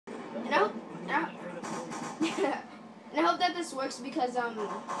No, no. And I hope that this works because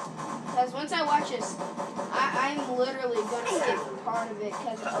once I watch this, I'm literally gonna skip part of it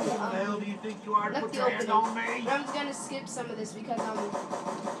because What the hell do you think you are to put your hands on me? But I'm gonna skip some of this because now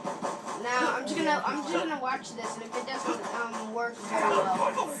I'm just gonna watch this, and if it doesn't work very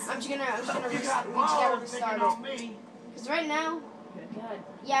well, I'm just gonna restart it. Because right now, God,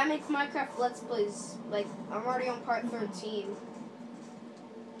 yeah, I make Minecraft Let's Plays. Like I'm already on part 13.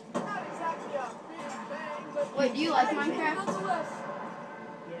 Wait, do you like Minecraft?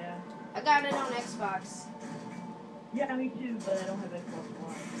 Yeah. I got it on Xbox. Yeah, me too, but I don't have Xbox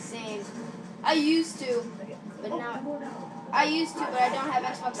One. Same. I used to, but now I used to, but I don't have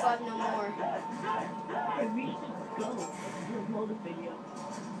Xbox Live no more. Hey, we should go. Let's upload a video.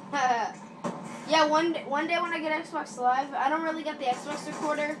 Yeah, one day when I get Xbox Live, I don't really get the Xbox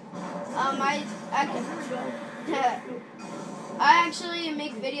recorder. I actually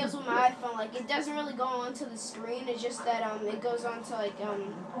make videos with my iPhone. Like it doesn't really go onto the screen. It's just that it goes onto like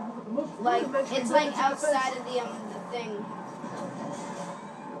it's like outside of the thing.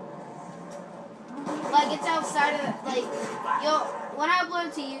 Like it's outside of like when I upload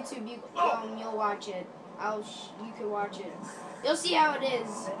it to YouTube, you'll watch it. You can watch it. You'll see how it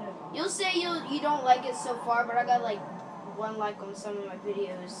is. You'll say you don't like it so far, but I got like 1 like on some of my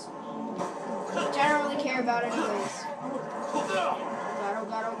videos, which I don't really care about anyways.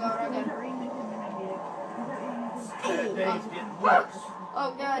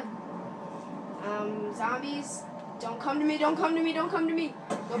 Oh god. Zombies. Don't come to me, don't come to me, don't come to me.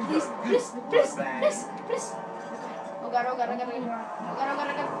 No, please. Oh god.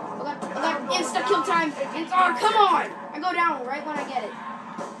 Insta kill time. Oh, come on. I go down right when I get it.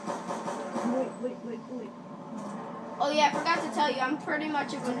 Wait. Oh yeah, I forgot to tell you, I'm pretty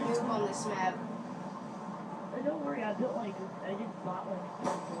much of a noob on this map. Don't worry, I built like this. I just bought like.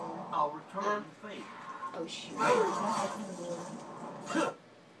 I'll return the fate. Oh shoot.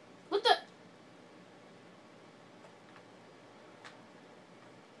 What the?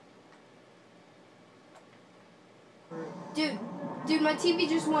 Dude, my TV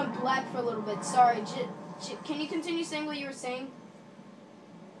just went black for a little bit. Sorry. Can you continue saying what you were saying?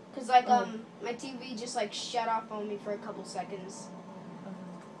 Cause like my TV just like shut off on me for a couple seconds.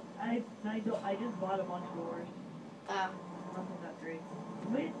 I just bought a bunch of doors. Nothing that great.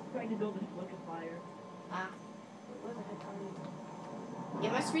 We tried to build this liquefier. Where the heck are you?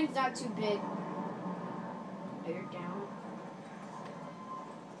 Yeah, my screen's not too big. Oh, you're down.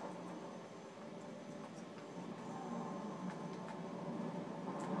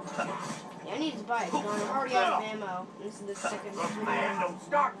 Yeah, I need to buy a gun. I'm already out of ammo. This is the second This man don't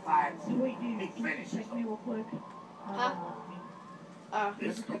start fights. Wait, dude, He finishes text me real quick.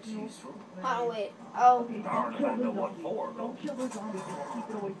 This looks useful. Oh, wait. Oh. Okay, Darn, I don't know what for. Don't kill the zombie. Just keep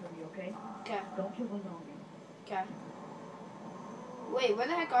it away from me, okay? Okay. Don't kill the zombie. Okay. Wait, where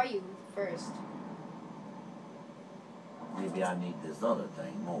the heck are you first? Maybe I need this other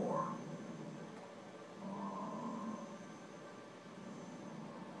thing more.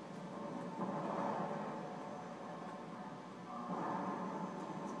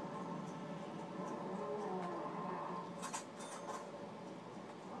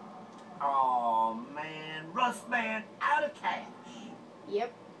 Oh man, Rustman out of cash.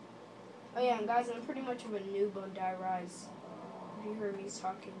 Yep. Oh yeah, and guys, I'm pretty much of a noob on Die Rise. If you heard me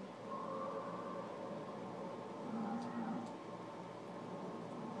talking.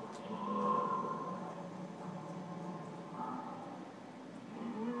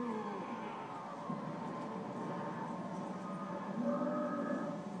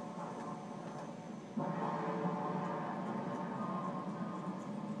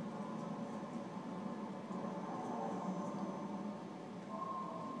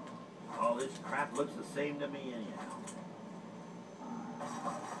 All this crap looks the same to me anyhow.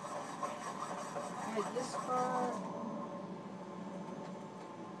 Alright, this part.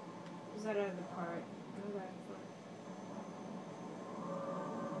 Is that other part? No, that part.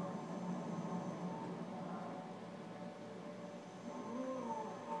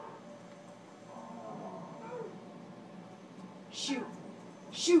 Shoot!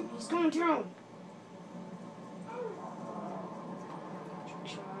 Shoot! He's going down!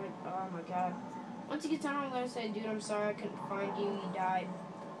 Oh my god. Once he gets down, I'm gonna say, dude, I'm sorry I couldn't find you. You died.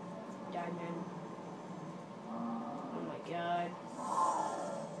 You died, man. Oh my god.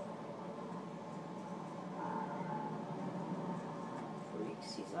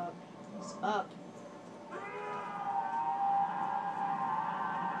 Freaks, he's up. He's up.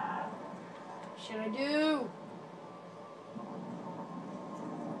 What should I do?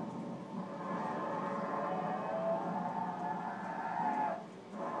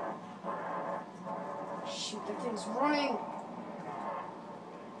 shoot, that thing's running.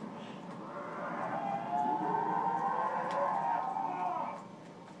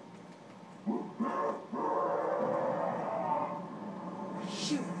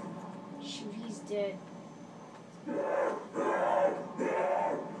 Shoot. Shoot, he's dead.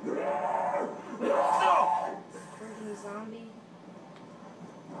 Freaking zombie.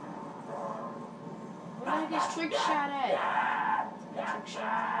 What the heck is Trick Shot at? Trick Shot,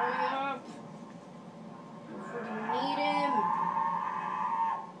 hurry up. I freaking need him.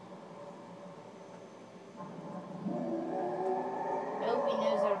 I hope he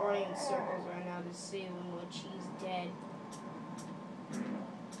knows I'm running in circles right now to save him, which he's dead.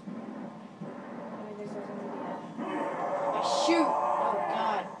 Shoot! Oh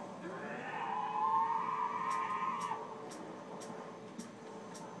God.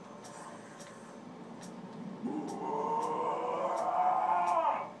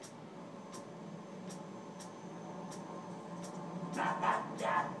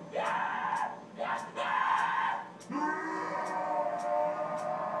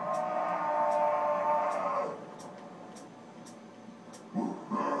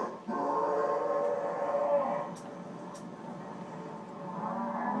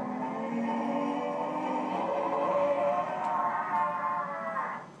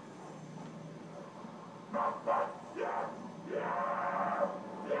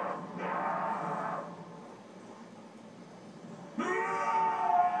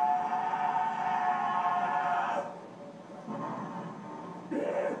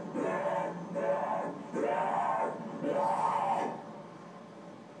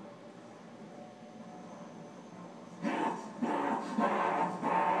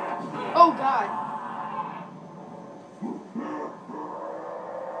 Oh God.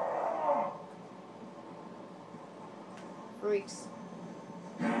 Freaks.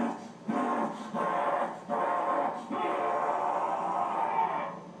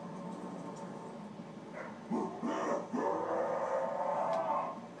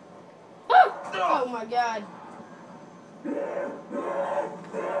 Oh my God.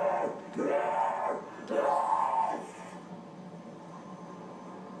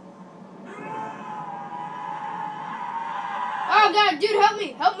 Oh God, dude, help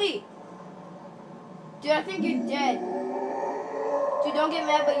me, help me. Dude, I think you're dead. Dude, don't get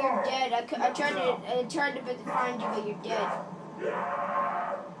mad, but you're dead. I tried to find you, but you're dead.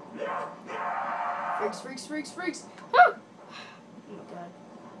 Freaks, freaks, freaks, freaks. Oh my God.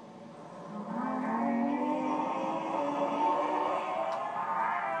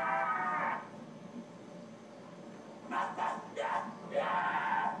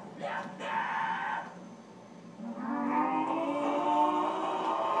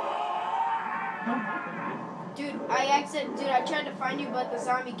 Dude, I tried to find you, but the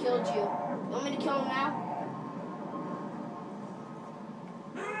zombie killed you. You want me to kill him now?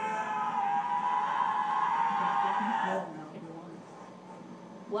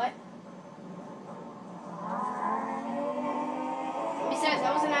 What? Besides,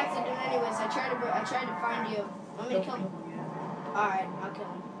 that was an accident anyways. I tried to find you. Want me to kill him? Alright, I'll kill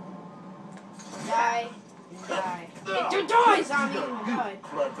him. Die. Die. Dude, die, zombie! Oh my God.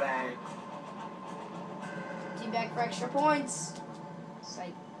 Blood bag. Back for extra points.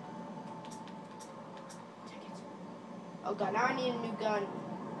 Psych. Oh God, now I need a new gun.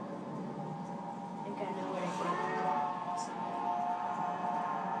 I think I know where to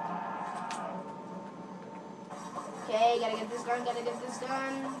get it. Okay, gotta get this gun, gotta get this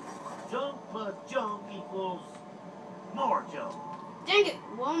gun. Jump plus jump equals more jump. Dang it!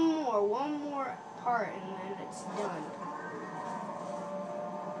 One more part and then it's done.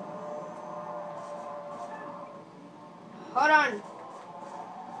 Hold on.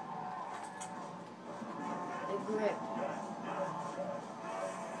 The grip.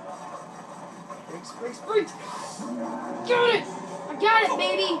 Freaks, freaks, freaks. Got it! I got it,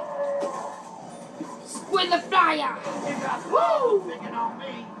 baby! Squid the flyer! Woo! Picking on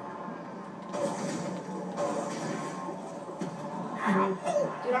me.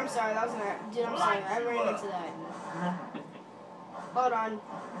 Dude, I'm sorry. That was an dude, I'm sorry. I ran into that. Hold on.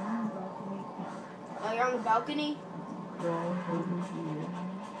 Oh, you're on the balcony? Oh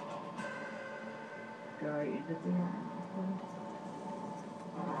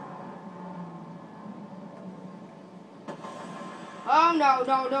no.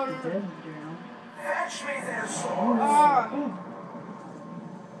 Fetch me their sword.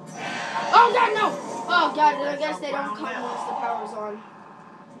 Oh God, no! Oh God, I guess they don't come once the power's on.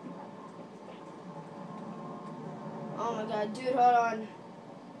 Oh my God, dude, hold on.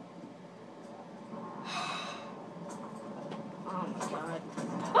 Oh my God.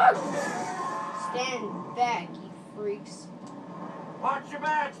 Ah! Stand back, you freaks. Watch your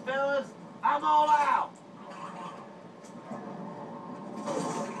backs, fellas. I'm all out.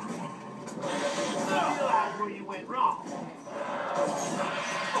 Realize where you went wrong.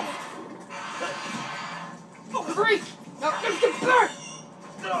 Freak! No, get back!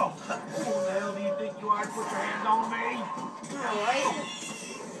 No. Who the hell do you think you are to put your hands on me? Alright.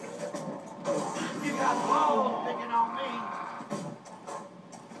 You got balls picking on me.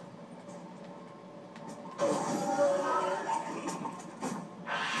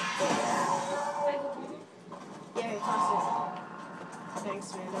 Yeah, here, toss it. Thanks,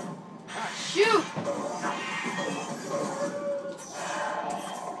 man. Ah, shoot!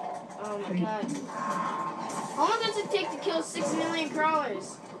 Oh my god. How long does it take to kill 6 million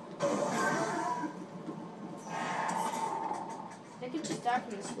crawlers? They could just die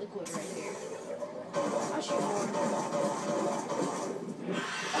from this liquid right here. I'll shoot more.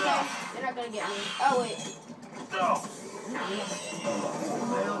 Okay, they're not gonna get me. Oh wait. No. Who the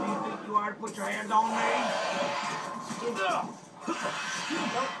hell do you think you are to put your hands on me? Dude.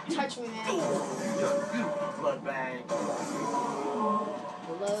 Don't touch me, man. Blood bag.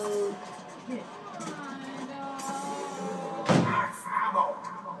 Load.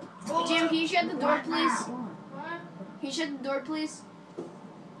 Jim, can you shut the door, please? Can you shut the door, please?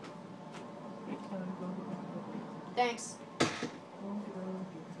 Thanks.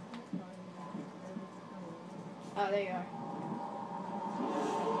 Oh, there you are.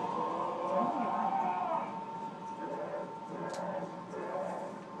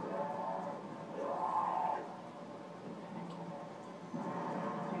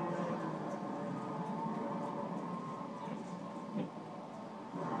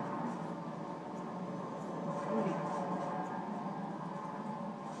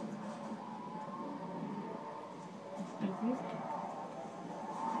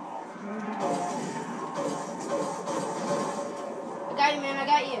 I got you, man. I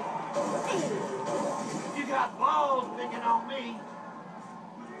got you. You got balls picking on me.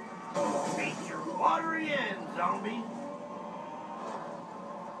 Meet your watery end, zombie.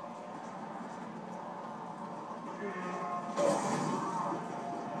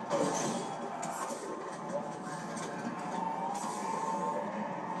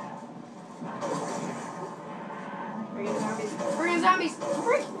 Bring in zombies.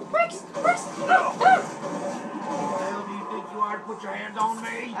 Bricks. No. Who the hell do you think you are to put your hands on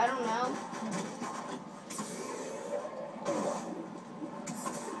me? I don't know.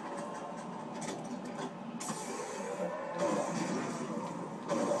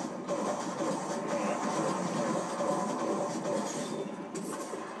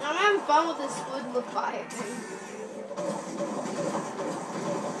 I'm having fun with this wood with fire thing.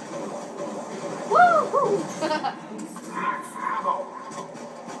 Woo!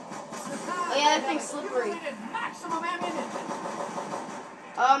 Oh yeah, that thing's slippery.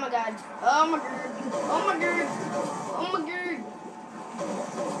 Oh my god. Oh my god. Oh my god. Oh my god.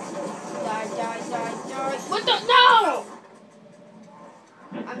 Die. What the? No!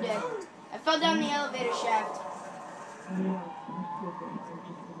 I'm dead. I fell down the elevator shaft.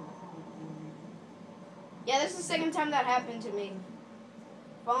 Yeah, this is the second time that happened to me.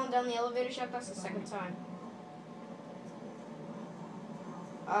 Falling down the elevator shaft, that's the second time.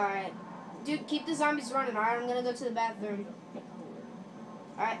 Alright. Dude, keep the zombies running, alright? I'm gonna go to the bathroom.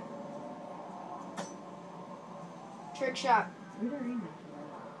 Alright. Trick shot.